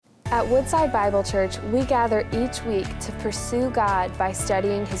At Woodside Bible Church, we gather each week to pursue God by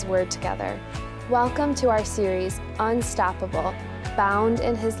studying His Word together. Welcome to our series, Unstoppable, Bound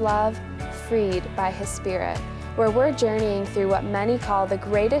in His Love, Freed by His Spirit, where we're journeying through what many call the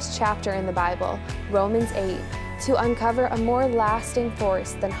greatest chapter in the Bible, Romans 8, to uncover a more lasting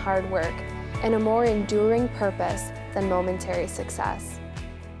force than hard work and a more enduring purpose than momentary success.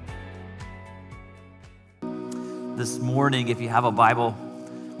 This morning, if you have a Bible,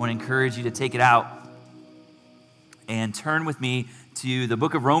 I want to encourage you to take it out and turn with me to the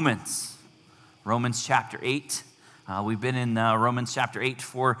book of Romans, Romans chapter 8. We've been in Romans chapter 8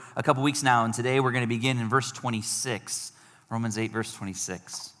 for a couple weeks now, and today we're going to begin in verse 26, Romans 8, verse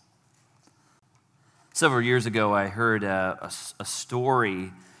 26. Several years ago, I heard a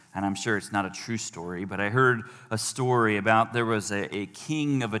story, and I'm sure it's not a true story, but I heard a story about there was a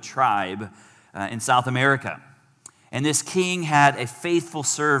king of a tribe in South America. And this king had a faithful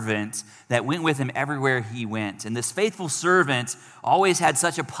servant that went with him everywhere he went. And this faithful servant always had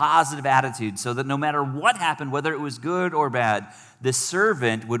such a positive attitude so that no matter what happened, whether it was good or bad, this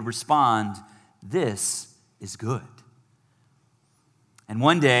servant would respond, "This is good." And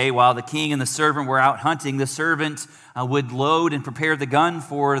one day, while the king and the servant were out hunting, the servant would load and prepare the gun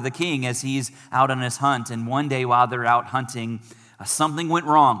for the king as he's out on his hunt. And one day, while they're out hunting, something went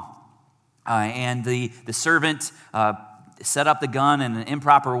wrong. And the servant set up the gun in an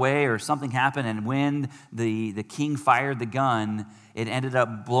improper way, or something happened, and when the king fired the gun, it ended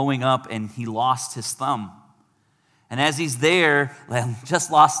up blowing up and he lost his thumb. And as he's there,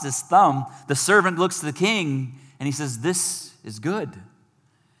 just lost his thumb, the servant looks to the king and he says, "This is good."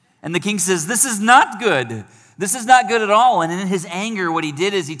 And the king says, "This is not good. This is not good at all." And in his anger, what he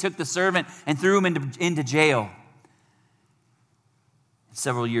did is he took the servant and threw him into jail.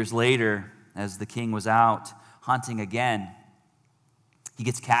 Several years later, as the king was out hunting again, he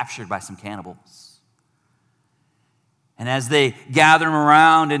gets captured by some cannibals. And as they gather him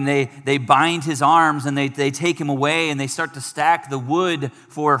around and they bind his arms and they take him away and they start to stack the wood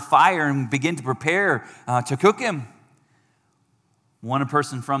for a fire and begin to prepare to cook him, one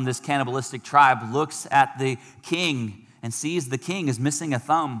person from this cannibalistic tribe looks at the king and sees the king is missing a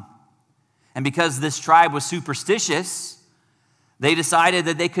thumb. And because this tribe was superstitious, they decided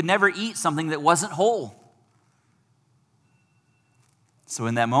that they could never eat something that wasn't whole. So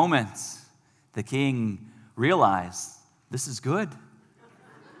in that moment, the king realized, this is good.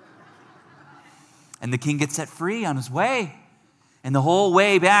 And the king gets set free on his way. And the whole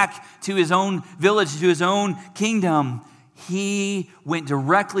way back to his own village, to his own kingdom, he went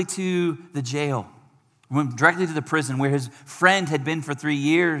directly to the jail, went directly to the prison where his friend had been for 3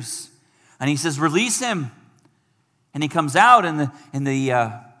 years. And he says, "Release him." And he comes out, and the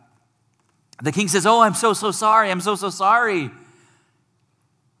king says, "Oh, I'm so sorry. I'm so sorry."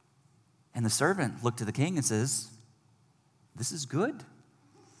 And the servant looked to the king and says, "This is good."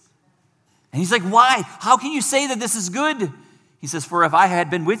 And he's like, "Why? How can you say that this is good?" He says, "For if I had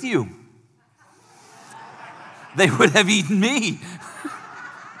been with you, they would have eaten me."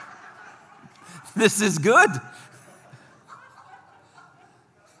 This is good.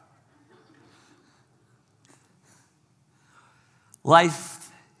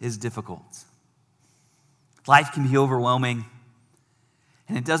 Life is difficult. Life can be overwhelming.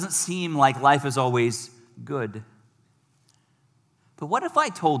 And it doesn't seem like life is always good. But what if I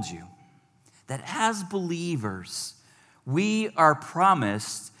told you that as believers, we are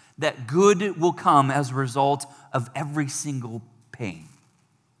promised that good will come as a result of every single pain?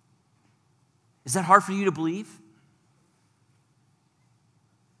 Is that hard for you to believe?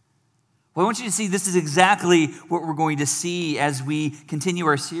 Well, I want you to see this is exactly what we're going to see as we continue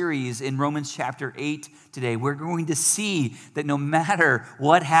our series in Romans chapter 8 today. We're going to see that no matter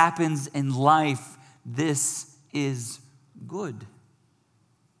what happens in life, this is good.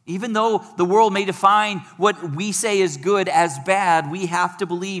 Even though the world may define what we say is good as bad, we have to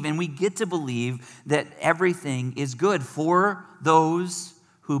believe, and we get to believe, that everything is good for those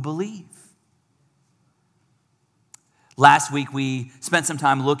who believe. Last week, we spent some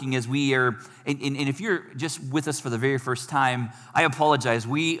time looking as we are, and if you're just with us for the very first time, I apologize.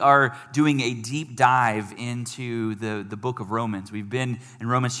 We are doing a deep dive into the book of Romans. We've been in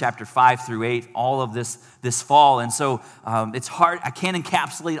Romans chapter 5 through 8 all of this fall, and so it's hard. I can't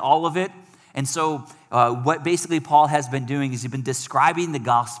encapsulate all of it, and so what basically Paul has been doing is he's been describing the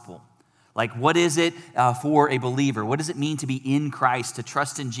gospel. Like, what is it for a believer? What does it mean to be in Christ, to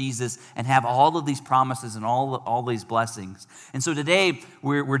trust in Jesus and have all of these promises and all these blessings? And so today,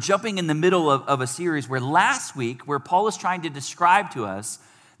 we're jumping in the middle of a series where last week, where Paul is trying to describe to us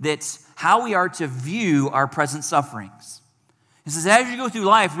that's how we are to view our present sufferings. And It says, as you go through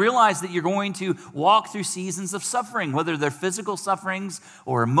life, realize that you're going to walk through seasons of suffering, whether they're physical sufferings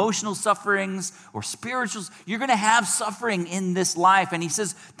or emotional sufferings or spiritual. You're going to have suffering in this life. And he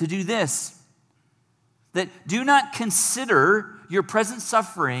says to do this, that do not consider your present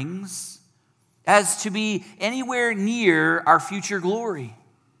sufferings as to be anywhere near our future glory.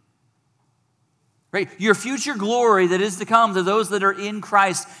 Right? Your future glory that is to come to those that are in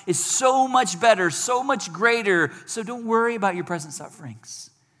Christ is so much better, so much greater. So don't worry about your present sufferings.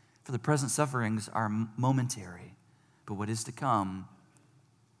 For the present sufferings are momentary, but what is to come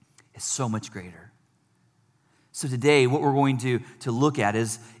is so much greater. So today, what we're going to look at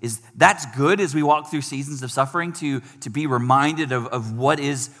is that's good as we walk through seasons of suffering to be reminded of what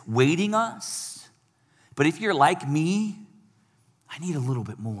is waiting us. But if you're like me, I need a little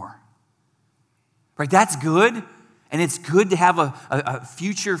bit more. Right, that's good, and it's good to have a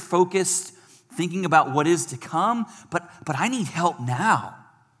future-focused thinking about what is to come, but I need help now.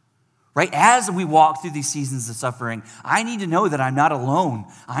 Right, as we walk through these seasons of suffering, I need to know that I'm not alone.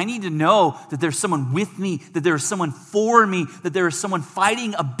 I need to know that there's someone with me, that there's someone for me, that there is someone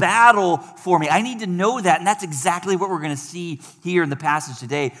fighting a battle for me. I need to know that, and that's exactly what we're going to see here in the passage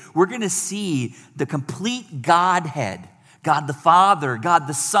today. We're going to see the complete Godhead, God the Father, God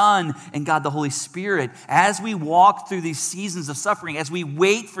the Son, and God the Holy Spirit. As we walk through these seasons of suffering, as we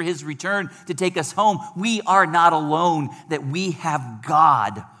wait for his return to take us home, we are not alone, that we have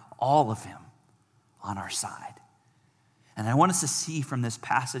God, all of him, on our side. And I want us to see from this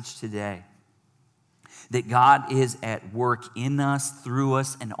passage today that God is at work in us, through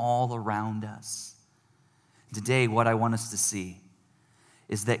us, and all around us. Today, what I want us to see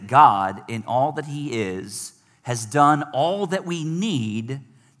is that God, in all that he is, has done all that we need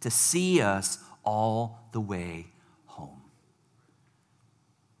to see us all the way home.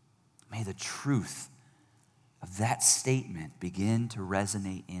 May the truth of that statement begin to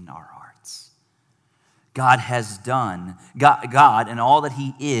resonate in our hearts. God and all that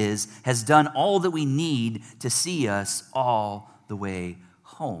he is, has done all that we need to see us all the way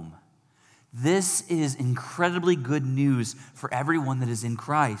home. This is incredibly good news for everyone that is in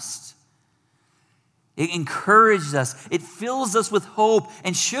Christ. It encourages us. It fills us with hope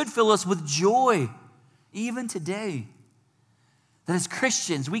and should fill us with joy, even today. That as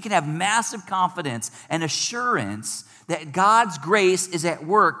Christians, we can have massive confidence and assurance that God's grace is at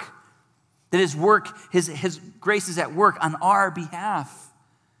work, that his grace is at work on our behalf.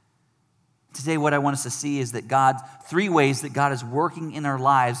 Today, what I want us to see is that three ways that God is working in our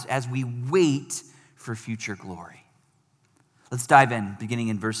lives as we wait for future glory. Let's dive in, beginning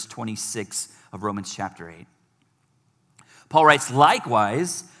in verse 26 of Romans chapter 8. Paul writes,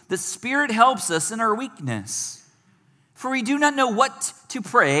 likewise, the Spirit helps us in our weakness, for we do not know what to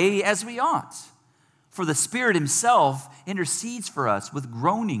pray as we ought. For the Spirit himself intercedes for us with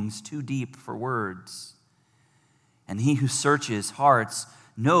groanings too deep for words. And he who searches hearts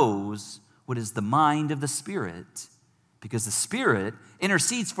knows what is the mind of the Spirit, because the Spirit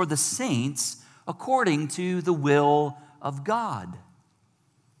intercedes for the saints according to the will of God.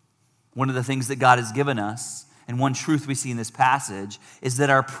 One of the things that God has given us, and one truth we see in this passage, is that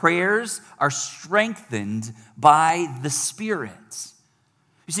our prayers are strengthened by the Spirit.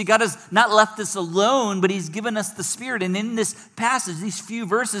 You see, God has not left us alone, but he's given us the Spirit. And in this passage, these few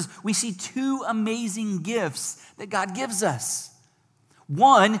verses, we see two amazing gifts that God gives us.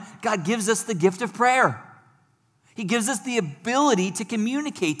 One, God gives us the gift of prayer. He gives us the ability to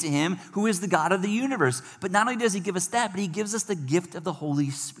communicate to him, who is the God of the universe. But not only does he give us that, but he gives us the gift of the Holy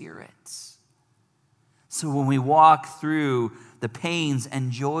Spirit. So when we walk through the pains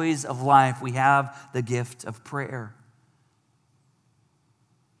and joys of life, we have the gift of prayer.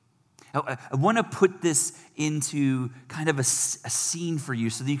 I want to put this into kind of a scene for you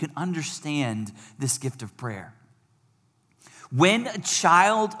so that you can understand this gift of prayer. When a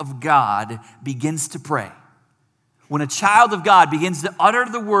child of God begins to pray, when a child of God begins to utter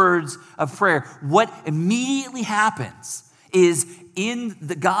the words of prayer, what immediately happens is, in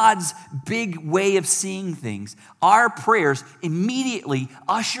God's big way of seeing things, our prayers immediately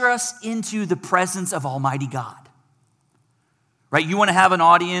usher us into the presence of Almighty God. Right? You want to have an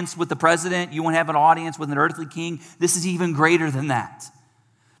audience with the president, you want to have an audience with an earthly king. This is even greater than that.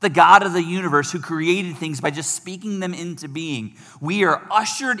 The God of the universe who created things by just speaking them into being. We are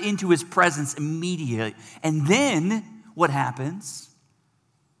ushered into his presence immediately. And then what happens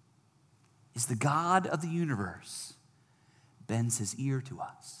is the God of the universe bends his ear to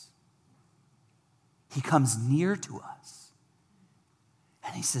us. He comes near to us.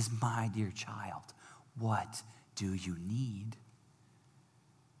 And he says, my dear child, what do you need?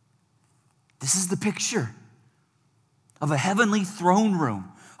 This is the picture. of a heavenly throne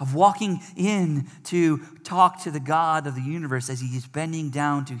room, of walking in to talk to the God of the universe as he is bending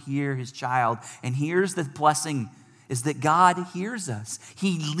down to hear his child. And here's the blessing, is that God hears us.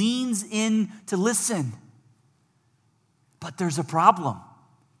 He leans in to listen. But there's a problem.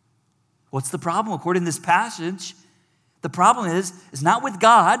 What's the problem? According to this passage, the problem is not with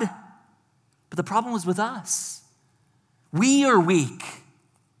God, but the problem is with us. We are weak.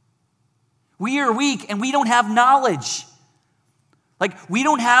 We are weak and we don't have knowledge. Like, we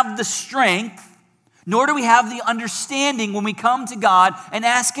don't have the strength, nor do we have the understanding when we come to God and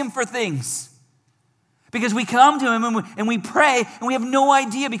ask him for things. Because we come to him and we pray and we have no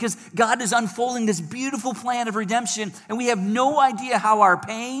idea, because God is unfolding this beautiful plan of redemption and we have no idea how our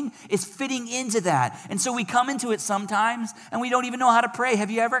pain is fitting into that. And so we come into it sometimes and we don't even know how to pray. Have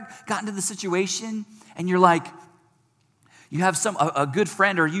you ever gotten to the situation and you're like, you have a good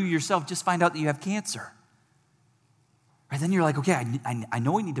friend or you yourself just find out that you have cancer? And then you're like, okay, I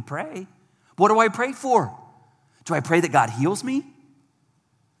know I need to pray. What do I pray for? Do I pray that God heals me?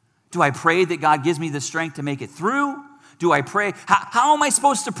 Do I pray that God gives me the strength to make it through? Do I pray? How am I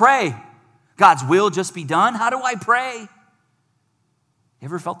supposed to pray? God's will just be done? How do I pray? You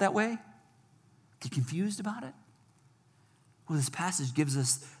ever felt that way? Get confused about it? Well, this passage gives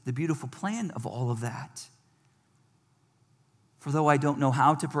us the beautiful plan of all of that. For though I don't know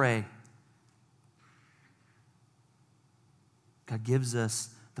how to pray, God gives us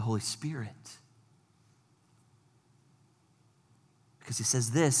the Holy Spirit. Because he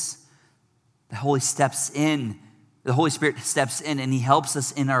says this, the Holy Spirit steps in and he helps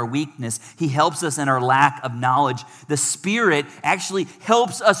us in our weakness. He helps us in our lack of knowledge. The Spirit actually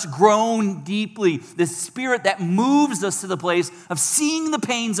helps us groan deeply. The Spirit that moves us to the place of seeing the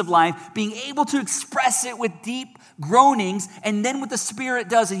pains of life, being able to express it with deep groanings, and then what the Spirit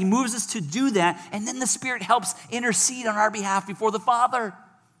does, he moves us to do that, and then the Spirit helps intercede on our behalf before the Father.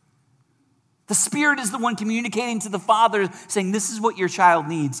 The Spirit is the one communicating to the Father, saying, this is what your child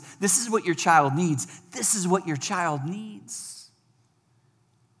needs. This is what your child needs. This is what your child needs.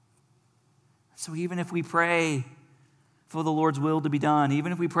 So even if we pray for the Lord's will to be done,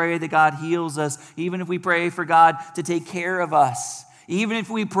 even if we pray that God heals us, even if we pray for God to take care of us, even if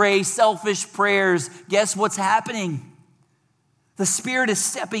we pray selfish prayers, guess what's happening? The Spirit is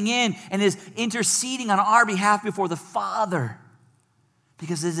stepping in and is interceding on our behalf before the Father.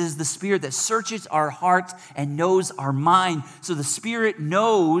 Because it is the Spirit that searches our hearts and knows our mind. So the Spirit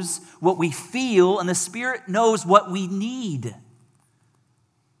knows what we feel and the Spirit knows what we need.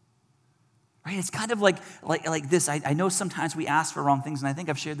 Right? It's kind of like this. I know sometimes we ask for wrong things, and I think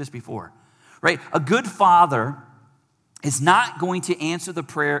I've shared this before. Right? A good father is not going to answer the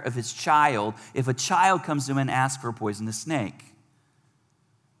prayer of his child if a child comes to him and asks for a poisonous snake.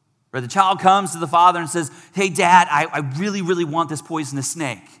 Or the child comes to the father and says, hey, Dad, I really, really want this poisonous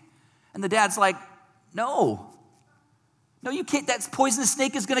snake. And the dad's like, no, you can't. That poisonous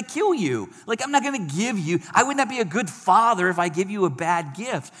snake is going to kill you. Like, I'm not going to give you. I would not be a good father if I give you a bad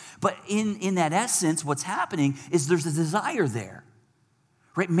gift. But in that essence, what's happening is there's a desire there.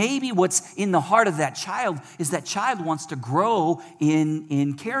 Right? Maybe what's in the heart of that child is that child wants to grow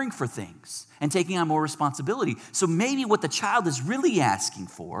in caring for things and taking on more responsibility. So maybe what the child is really asking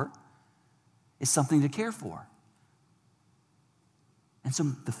for is something to care for. And so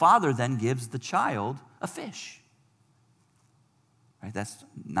the father then gives the child a fish. Right? That's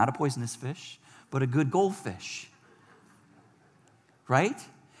not a poisonous fish, but a good goldfish. Right?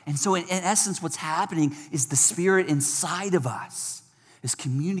 And so in essence, what's happening is the Spirit inside of us is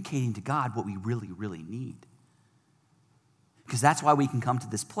communicating to God what we really, really need. Because that's why we can come to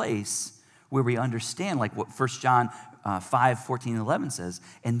this place where we understand, like what 1 John 5:14-11 says,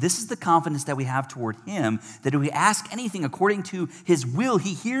 and this is the confidence that we have toward him, that if we ask anything according to his will,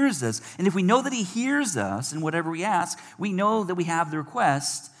 he hears us. And if we know that he hears us in whatever we ask, we know that we have the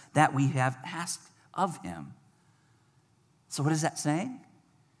request that we have asked of him. So what is that saying?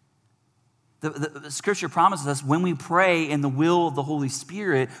 The scripture promises us when we pray in the will of the Holy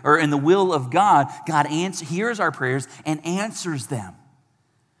Spirit, or in the will of God, God hears our prayers and answers them.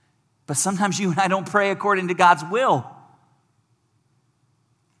 But sometimes you and I don't pray according to God's will.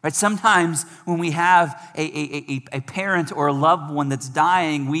 Right? Sometimes when we have a parent or a loved one that's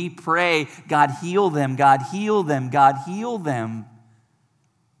dying, we pray, God heal them, God heal them, God heal them.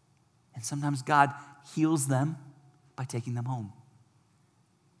 And sometimes God heals them by taking them home.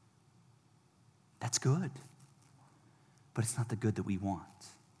 That's good, but it's not the good that we want.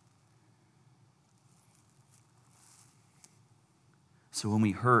 So when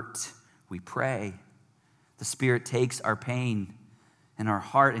we hurt, we pray. The Spirit takes our pain and our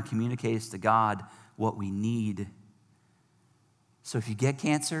heart and communicates to God what we need. So if you get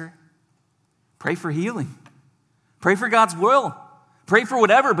cancer, pray for healing. Pray for God's will. Pray for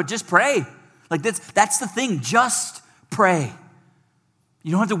whatever, but just pray. Like that's the thing, just pray.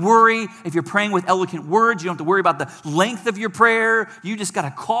 You don't have to worry if you're praying with eloquent words. You don't have to worry about the length of your prayer. You just got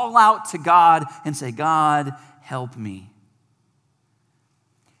to call out to God and say, God, help me.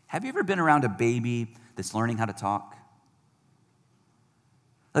 Have you ever been around a baby that's learning how to talk?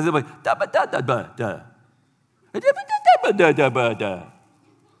 Like they'll be like, da ba da da ba da.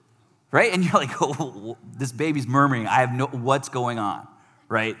 Right? And you're like, oh, this baby's murmuring. I have no, what's going on,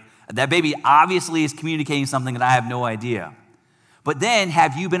 right? That baby obviously is communicating something that I have no idea. But then,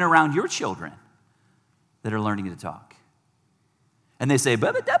 have you been around your children that are learning to talk? And they say,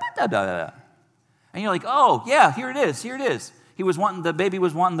 ba ba da ba da da. And you're like, oh, yeah, here it is. The baby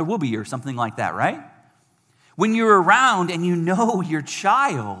was wanting the whoopee or something like that, right? When you're around and you know your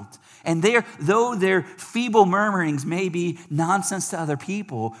child, and though their feeble murmurings may be nonsense to other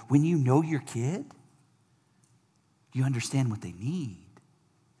people, when you know your kid, you understand what they need.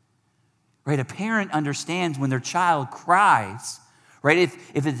 Right? A parent understands when their child cries, right?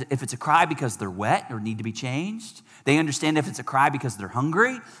 If it's a cry because they're wet or need to be changed, they understand if it's a cry because they're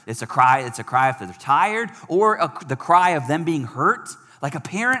hungry, it's a cry if they're tired, or the cry of them being hurt. Like a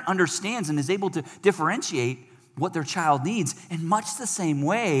parent understands and is able to differentiate what their child needs. In much the same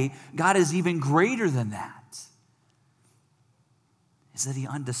way, God is even greater than that. Is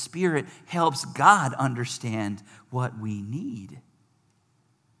that the Spirit helps God understand what we need.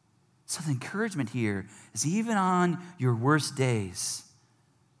 So the encouragement here is even on your worst days,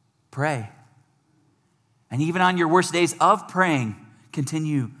 pray. And even on your worst days of praying,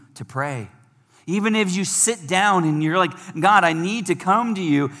 continue to pray. Even if you sit down and you're like, God, I need to come to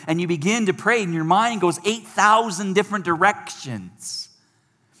you, and you begin to pray and your mind goes 8,000 different directions.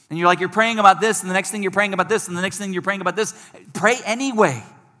 And you're like, you're praying about this, and the next thing you're praying about this, and the next thing you're praying about this. Pray anyway.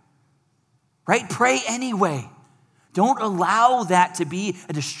 Right? Pray anyway. Don't allow that to be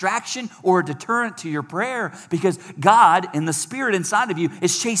a distraction or a deterrent to your prayer, because God and the Spirit inside of you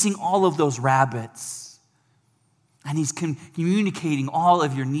is chasing all of those rabbits. And He's communicating all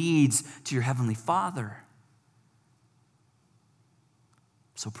of your needs to your Heavenly Father.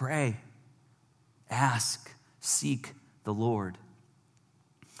 So pray, ask, seek the Lord.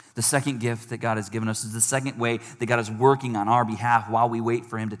 The second gift that God has given us is the second way that God is working on our behalf while we wait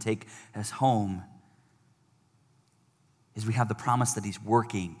for Him to take us home. Is we have the promise that He's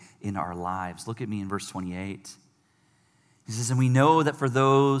working in our lives. Look at me in verse 28. He says, and we know that for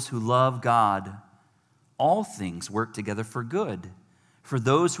those who love God, all things work together for good, for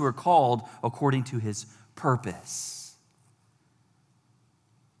those who are called according to His purpose.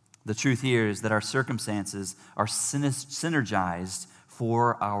 The truth here is that our circumstances are synergized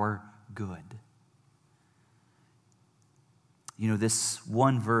for our good. You know, this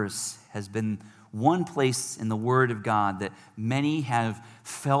one verse has been one place in the Word of God that many have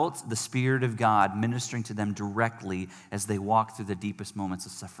felt the Spirit of God ministering to them directly as they walk through the deepest moments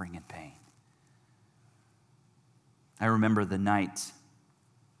of suffering and pain. I remember the night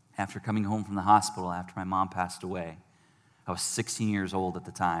after coming home from the hospital after my mom passed away. I was 16 years old at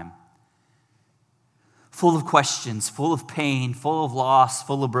the time. Full of questions, full of pain, full of loss,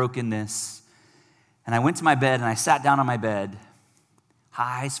 full of brokenness. And I went to my bed and I sat down on my bed,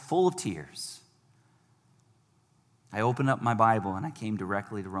 eyes full of tears. I opened up my Bible and I came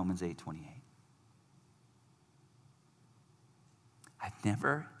directly to Romans 8:28. I've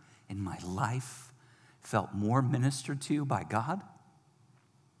never in my life felt more ministered to by God.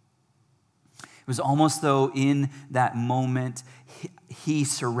 It was almost though in that moment, he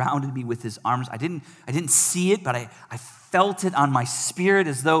surrounded me with His arms. I didn't see it, but I felt it on my spirit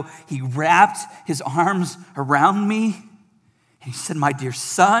as though He wrapped His arms around me. And He said, my dear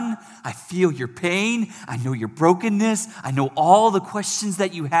son, I feel your pain. I know your brokenness. I know all the questions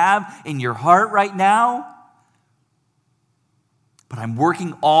that you have in your heart right now. But I'm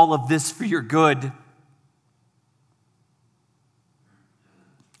working all of this for your good.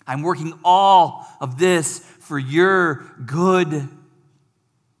 I'm working all of this for your good.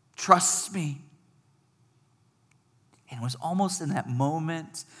 Trust me. And it was almost in that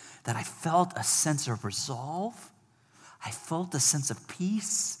moment that I felt a sense of resolve. I felt a sense of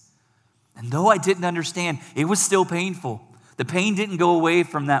peace. And though I didn't understand, it was still painful. The pain didn't go away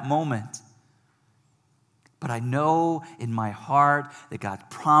from that moment. But I know in my heart that God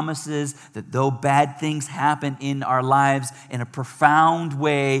promises that though bad things happen in our lives in a profound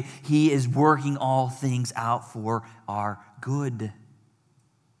way, He is working all things out for our good.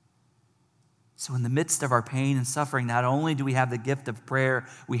 So in the midst of our pain and suffering, not only do we have the gift of prayer,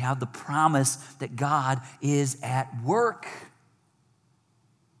 we have the promise that God is at work.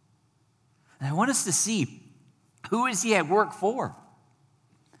 And I want us to see, who is he at work for?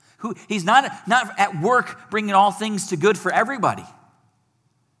 He's not at work bringing all things to good for everybody.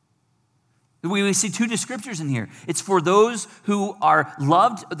 We see two descriptors in here. It's for those who are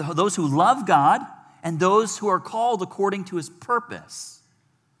loved, those who love God, and those who are called according to his purpose.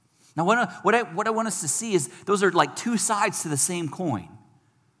 Now, what I want us to see is those are like two sides to the same coin,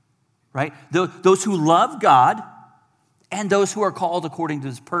 right? Those who love God and those who are called according to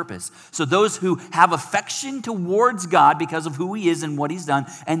his purpose. So those who have affection towards God because of who he is and what he's done,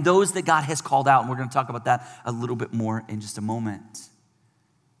 and those that God has called out. And we're going to talk about that a little bit more in just a moment.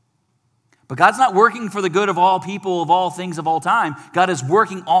 But God's not working for the good of all people, of all things, of all time. God is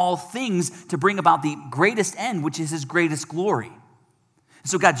working all things to bring about the greatest end, which is his greatest glory.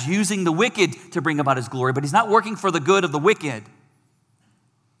 So God's using the wicked to bring about his glory, but he's not working for the good of the wicked.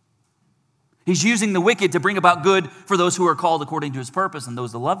 He's using the wicked to bring about good for those who are called according to his purpose and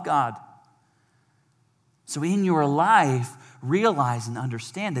those that love God. So in your life, realize and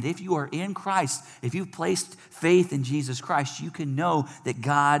understand that if you are in Christ, if you've placed faith in Jesus Christ, you can know that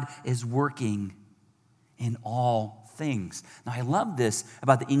God is working in all things. Now, I love this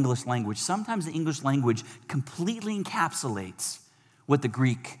about the English language. Sometimes the English language completely encapsulates what the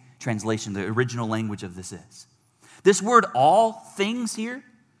Greek translation, the original language of this is. This word all things here,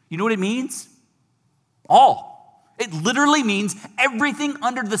 you know what it means? All. It literally means everything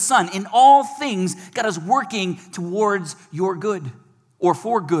under the sun. In all things, God is working towards your good or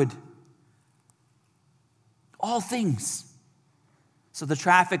for good. All things. So the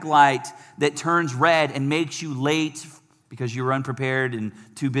traffic light that turns red and makes you late because you're unprepared and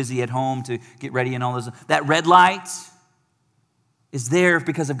too busy at home to get ready and all this, that red light is there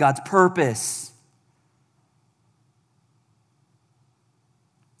because of God's purpose.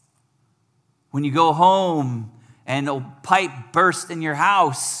 When you go home and a pipe bursts in your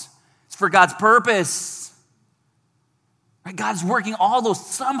house, it's for God's purpose. Right? God's working all those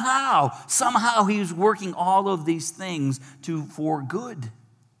somehow he's working all of these things for good.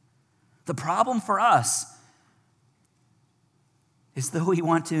 The problem for us is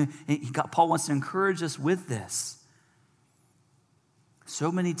Paul wants to encourage us with this.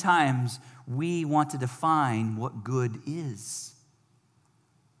 So many times we want to define what good is.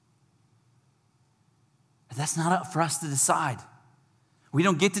 But that's not up for us to decide. We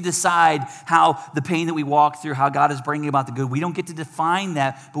don't get to decide how the pain that we walk through, how God is bringing about the good. We don't get to define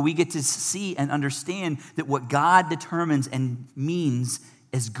that, but we get to see and understand that what God determines and means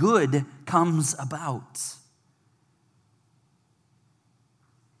as good comes about.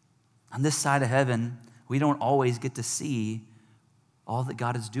 On this side of heaven, we don't always get to see all that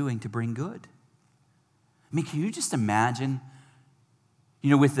God is doing to bring good. I mean, can you just imagine,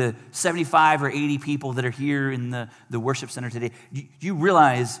 with the 75 or 80 people that are here in the worship center today, you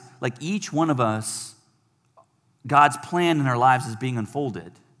realize, like, each one of us, God's plan in our lives is being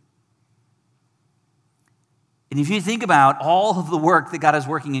unfolded. And if you think about all of the work that God is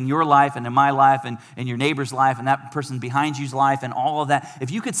working in your life and in my life and in your neighbor's life and that person behind you's life and all of that,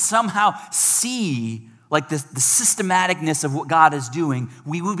 if you could somehow see like the systematicness of what God is doing,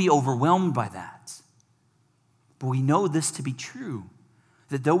 we would be overwhelmed by that. But we know this to be true,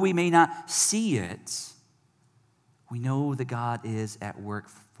 that though we may not see it, we know that God is at work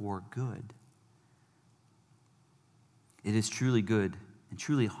for good. It is truly good and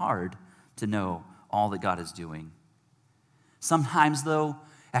truly hard to know all that God is doing. Sometimes, though,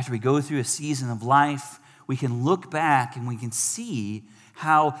 after we go through a season of life, we can look back and we can see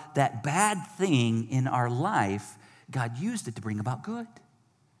how that bad thing in our life, God used it to bring about good.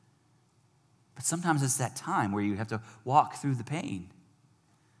 But sometimes it's that time where you have to walk through the pain.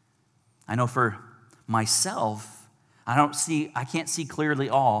 I know for myself, I can't see clearly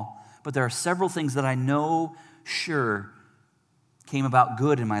all, but there are several things that I know sure came about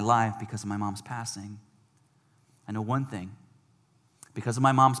good in my life because of my mom's passing. I know one thing. Because of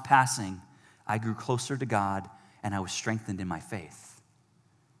my mom's passing, I grew closer to God and I was strengthened in my faith.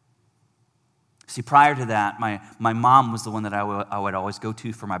 See, prior to that, my mom was the one that I would always go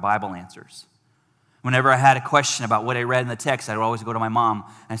to for my Bible answers. Whenever I had a question about what I read in the text, I would always go to my mom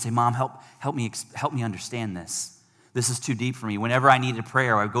and I'd say, "Mom, help me understand this. This is too deep for me." Whenever I needed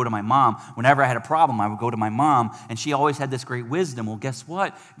prayer, I would go to my mom. Whenever I had a problem, I would go to my mom, and she always had this great wisdom. Well, guess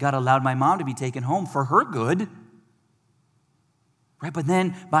what? God allowed my mom to be taken home for her good. Right? But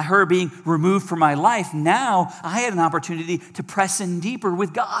then by her being removed from my life, now I had an opportunity to press in deeper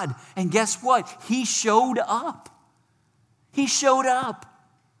with God. And guess what? He showed up. He showed up.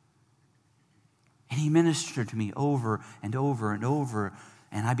 And he ministered to me over and over and over.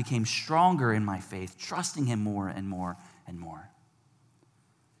 And I became stronger in my faith, trusting him more and more and more.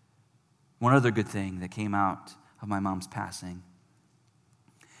 One other good thing that came out of my mom's passing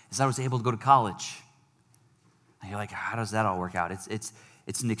is I was able to go to college. And you're like, how does that all work out? It's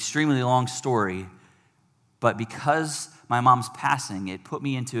an extremely long story, but because my mom's passing, it put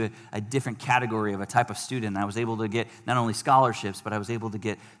me into a different category of a type of student. I was able to get not only scholarships, but I was able to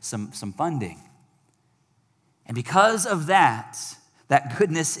get some funding. And because of that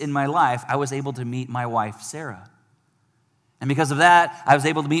goodness in my life, I was able to meet my wife, Sarah. And because of that, I was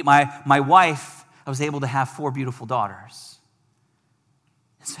able to meet my wife. I was able to have 4 beautiful daughters.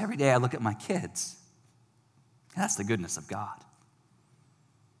 And so every day I look at my kids. And that's the goodness of God.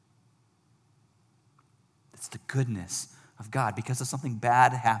 It's the goodness of God because of something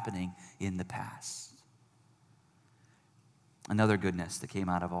bad happening in the past. Another goodness that came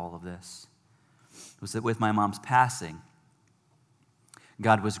out of all of this was that with my mom's passing,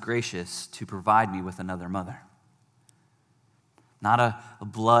 God was gracious to provide me with another mother. Not a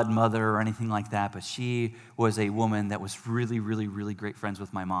blood mother or anything like that, but she was a woman that was really, really, really great friends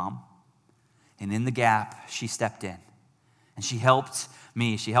with my mom. And in the gap, she stepped in. And she helped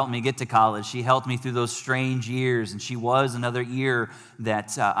me. She helped me get to college. She helped me through those strange years. And she was another ear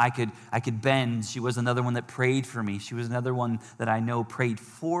that I could bend. She was another one that prayed for me. She was another one that I know prayed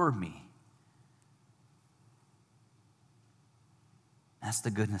for me. That's the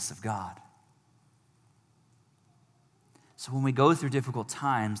goodness of God. So when we go through difficult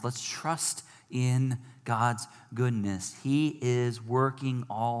times, let's trust in God's goodness. He is working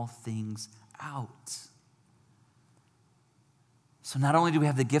all things out. So not only do we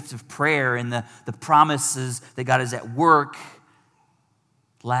have the gift of prayer and the promises that God is at work,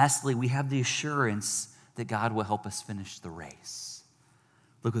 lastly, we have the assurance that God will help us finish the race.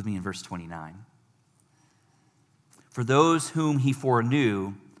 Look with me in verse 29. For those whom he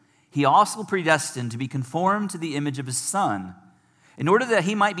foreknew, he also predestined to be conformed to the image of his Son, in order that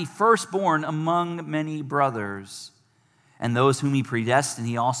he might be firstborn among many brothers. And those whom he predestined,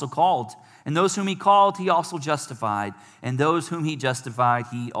 he also called. And those whom he called, he also justified. And those whom he justified,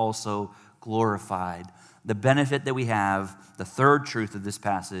 he also glorified. The benefit that we have, the third truth of this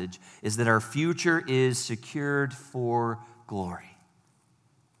passage, is that our future is secured for glory.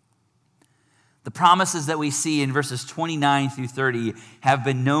 The promises that we see in verses 29 through 30 have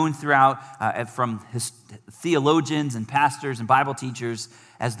been known throughout from theologians and pastors and Bible teachers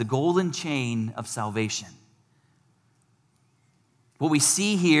as the golden chain of salvation. What we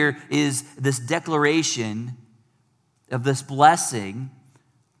see here is this declaration of this blessing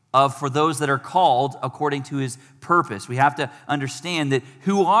for those that are called according to his purpose. We have to understand that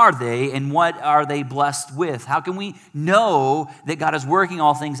who are they and what are they blessed with? How can we know that God is working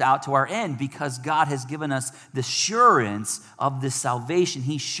all things out to our end? Because God has given us the assurance of this salvation.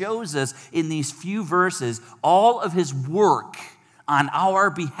 He shows us in these few verses all of his work on our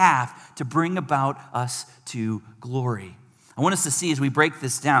behalf to bring about us to glory. I want us to see as we break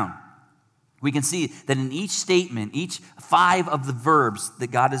this down, we can see that in each statement, each 5 of the verbs that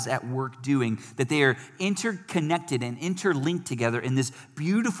God is at work doing, that they are interconnected and interlinked together in this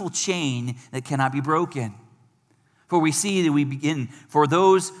beautiful chain that cannot be broken. For we see that we begin, for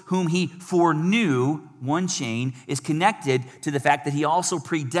those whom he foreknew, one chain is connected to the fact that he also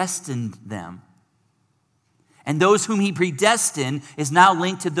predestined them. And those whom he predestined is now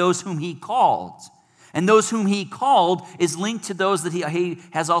linked to those whom he called. And those whom he called is linked to those that he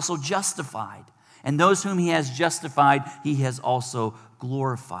has also justified. And those whom he has justified, he has also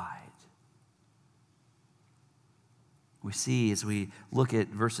glorified. We see as we look at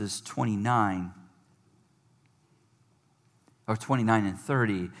verses 29 and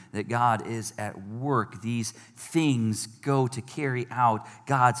 30, that God is at work. These things go to carry out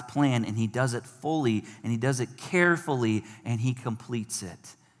God's plan, and he does it fully, and he does it carefully, and he completes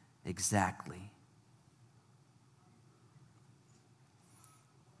it exactly.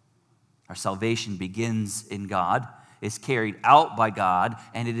 Our salvation begins in God, is carried out by God,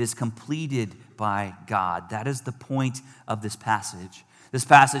 and it is completed by God. That is the point of this passage. This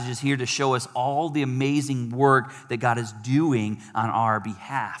passage is here to show us all the amazing work that God is doing on our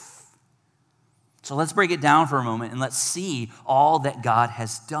behalf. So let's break it down for a moment and let's see all that God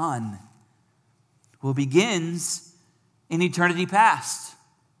has done. Well, it begins in eternity past.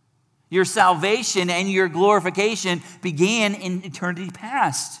 Your salvation and your glorification began in eternity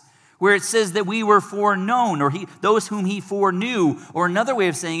past, where it says that we were foreknown, or those whom he foreknew, or another way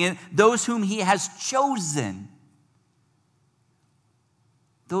of saying it, those whom he has chosen.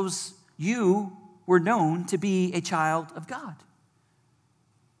 You were known to be a child of God.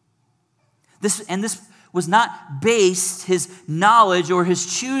 This was not based, his knowledge or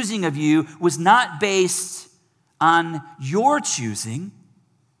his choosing of you was not based on your choosing,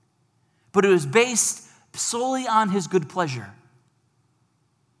 but it was based solely on his good pleasure.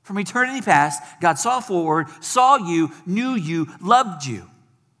 From eternity past, God saw forward, saw you, knew you, loved you,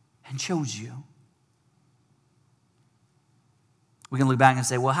 and chose you. We can look back and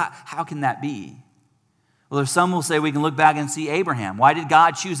say, well, how can that be? Well, there's some will say we can look back and see Abraham. Why did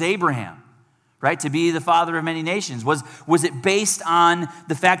God choose Abraham, right, to be the father of many nations? Was it based on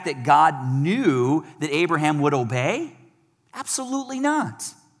the fact that God knew that Abraham would obey? Absolutely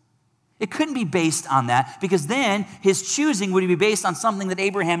not. It couldn't be based on that, because then his choosing would be based on something that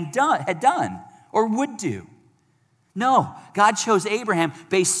Abraham had done or would do. No, God chose Abraham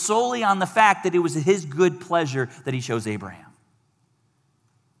based solely on the fact that it was his good pleasure that he chose Abraham.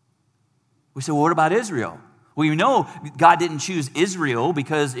 We say, well, what about Israel? Well, you know God didn't choose Israel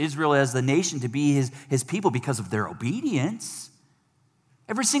because Israel as the nation to be his people because of their obedience.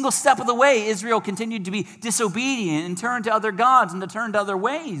 Every single step of the way, Israel continued to be disobedient and turn to other gods and to turn to other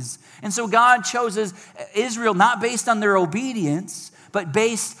ways. And so God chose Israel not based on their obedience, but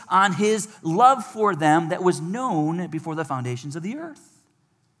based on his love for them that was known before the foundations of the earth.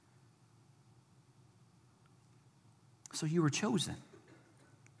 So you were chosen.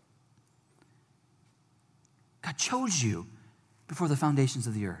 God chose you before the foundations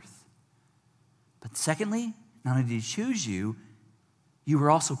of the earth. But secondly, not only did he choose you, you were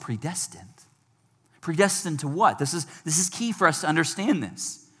also predestined. Predestined to what? This is key for us to understand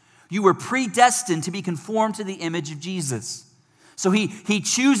this. You were predestined to be conformed to the image of Jesus. So he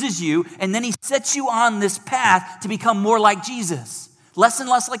chooses you, and then he sets you on this path to become more like Jesus. Less and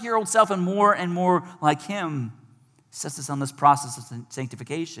less like your old self and more like him. He sets us on this process of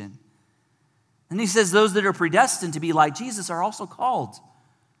sanctification. And he says those that are predestined to be like Jesus are also called.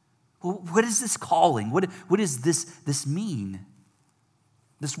 Well, what is this calling? What does this mean?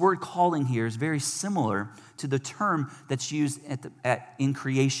 This word calling here is very similar to the term that's used in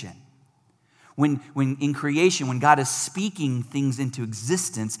creation. When in creation, when God is speaking things into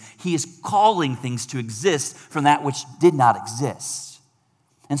existence, he is calling things to exist from that which did not exist.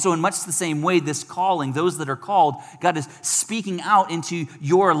 And so in much the same way, this calling, those that are called, God is speaking out into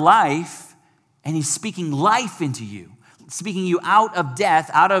your life, and he's speaking life into you, speaking you out of death,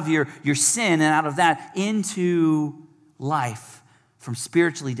 out of your sin, and out of that into life, from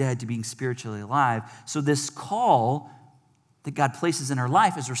spiritually dead to being spiritually alive. So this call that God places in our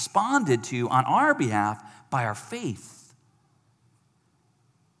life is responded to on our behalf by our faith.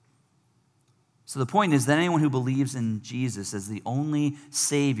 So the point is that anyone who believes in Jesus as the only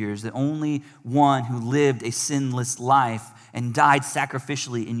Savior, as the only one who lived a sinless life and died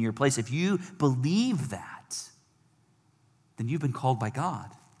sacrificially in your place, if you believe that, then you've been called by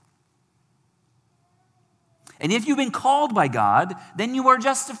God. And if you've been called by God, then you are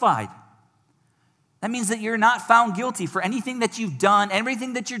justified. That means that you're not found guilty for anything that you've done,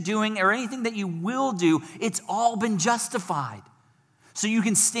 everything that you're doing, or anything that you will do. It's all been justified. So you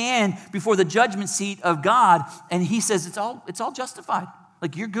can stand before the judgment seat of God, and he says it's all justified.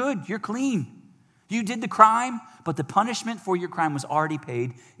 Like, you're good, you're clean. You did the crime, but the punishment for your crime was already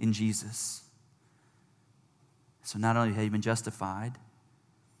paid in Jesus. So not only have you been justified,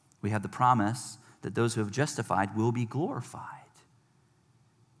 we have the promise that those who have justified will be glorified.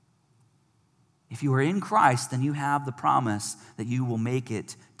 If you are in Christ, then you have the promise that you will make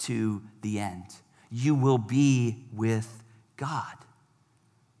it to the end. You will be with God.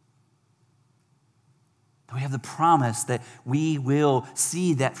 We have the promise that we will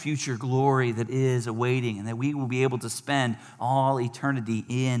see that future glory that is awaiting, and that we will be able to spend all eternity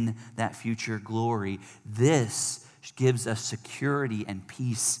in that future glory. This gives us security and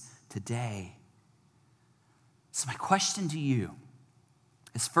peace today. So my question to you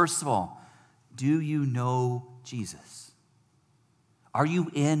is, first of all, do you know Jesus? Are you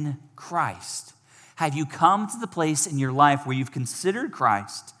in Christ? Have you come to the place in your life where you've considered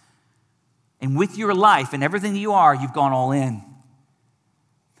Christ, and with your life and everything that you are, you've gone all in?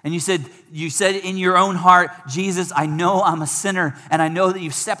 And you said in your own heart, Jesus, I know I'm a sinner, and I know that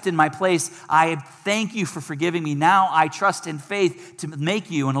you've stepped in my place. I thank you for forgiving me. Now I trust in faith to make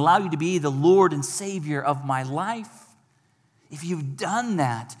you and allow you to be the Lord and Savior of my life. If you've done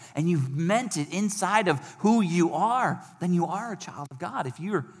that and you've meant it inside of who you are, then you are a child of God. If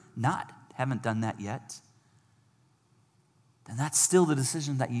you're not, haven't done that yet, then that's still the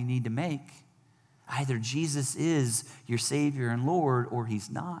decision that you need to make. Either Jesus is your Savior and Lord, or he's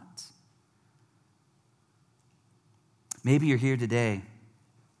not. Maybe you're here today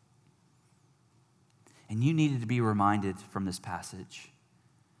and you needed to be reminded from this passage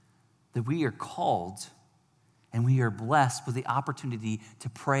that we are called and we are blessed with the opportunity to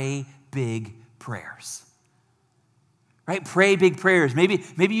pray big prayers. right? Pray big prayers. Maybe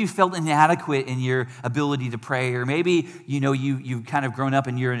you felt inadequate in your ability to pray, or maybe, you've kind of grown up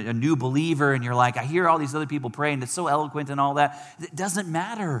and you're a new believer and you're like, I hear all these other people pray and it's so eloquent and all that. It doesn't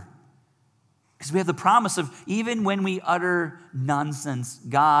matter. Because we have the promise of even when we utter nonsense,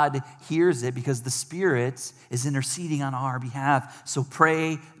 God hears it because the Spirit is interceding on our behalf. So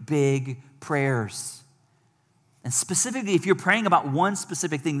pray big prayers. And specifically, if you're praying about one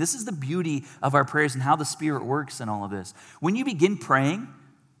specific thing, this is the beauty of our prayers and how the Spirit works in all of this. When you begin praying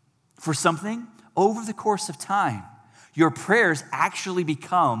for something, over the course of time, your prayers actually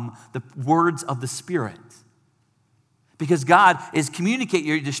become the words of the Spirit. Because God is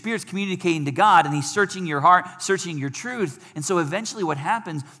communicating, the Spirit's communicating to God, and He's searching your heart, searching your truth. And so eventually what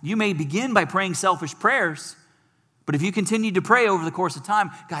happens, you may begin by praying selfish prayers, but if you continue to pray over the course of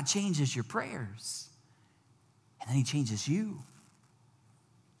time, God changes your prayers. And then He changes you.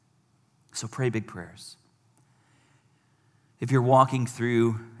 So pray big prayers. If you're walking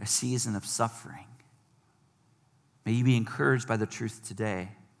through a season of suffering, may you be encouraged by the truth today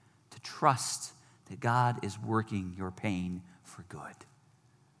to trust that God is working your pain for good.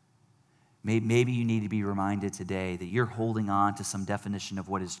 Maybe you need to be reminded today that you're holding on to some definition of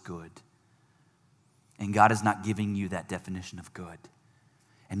what is good. And God is not giving you that definition of good.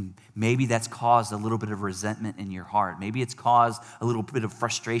 And maybe that's caused a little bit of resentment in your heart. Maybe it's caused a little bit of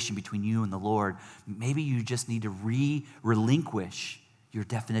frustration between you and the Lord. Maybe you just need to relinquish your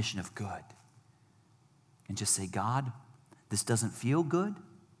definition of good. And just say, God, this doesn't feel good,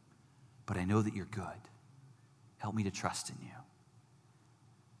 but I know that you're good. Help me to trust in you.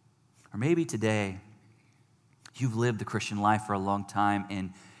 Or maybe today, you've lived the Christian life for a long time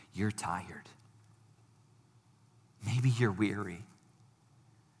and you're tired. Maybe you're weary.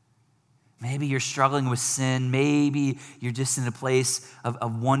 Maybe you're struggling with sin. Maybe you're just in a place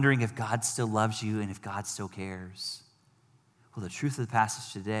of wondering if God still loves you and if God still cares. Well, the truth of the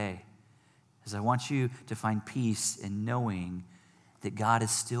passage today is I want you to find peace in knowing that God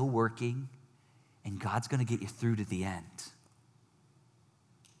is still working and God's going to get you through to the end.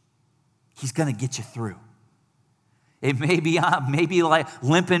 He's going to get you through. It may be like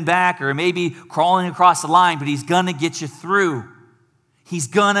limping back or maybe crawling across the line, but He's going to get you through. He's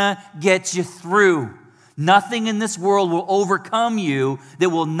going to get you through. Nothing in this world will overcome you that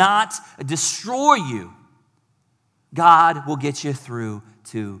will not destroy you. God will get you through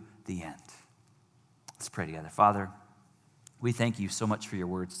to the end. Let's pray together. Father, we thank you so much for your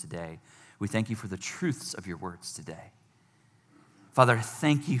words today. We thank you for the truths of your words today. Father,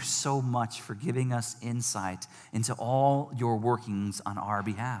 thank you so much for giving us insight into all your workings on our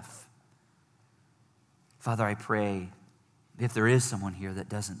behalf. Father, I pray if there is someone here that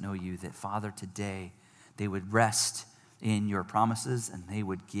doesn't know you, that Father, today they would rest in your promises and they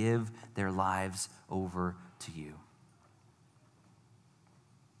would give their lives over to you.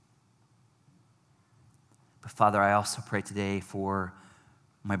 But Father, I also pray today for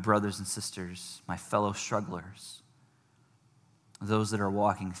my brothers and sisters, my fellow strugglers, those that are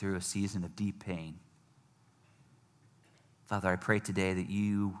walking through a season of deep pain. Father, I pray today that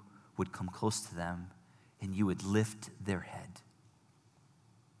you would come close to them and you would lift their head.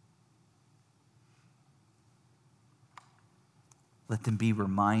 Let them be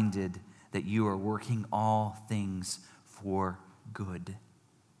reminded that you are working all things for good.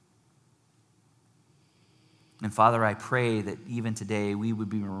 And Father, I pray that even today we would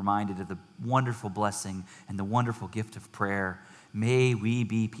be reminded of the wonderful blessing and the wonderful gift of prayer. May we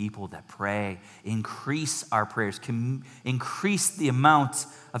be people that pray. Increase our prayers. Increase the amount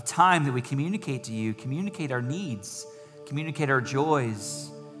of time that we communicate to you. Communicate our needs. Communicate our joys.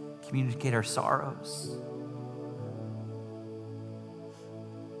 Communicate our sorrows.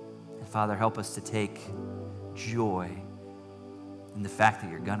 And Father, help us to take joy in the fact that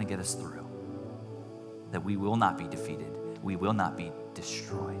you're going to get us through. That we will not be defeated. We will not be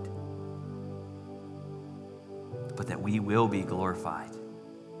destroyed. But that we will be glorified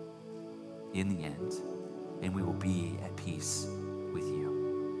in the end. And we will be at peace with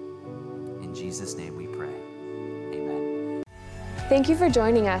you. In Jesus' name we pray. Amen. Thank you for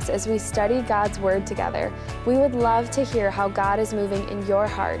joining us as we study God's Word together. We would love to hear how God is moving in your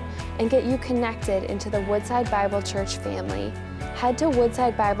heart and get you connected into the Woodside Bible Church family. Head to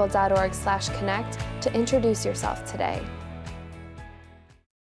woodsidebible.org/connect to introduce yourself today.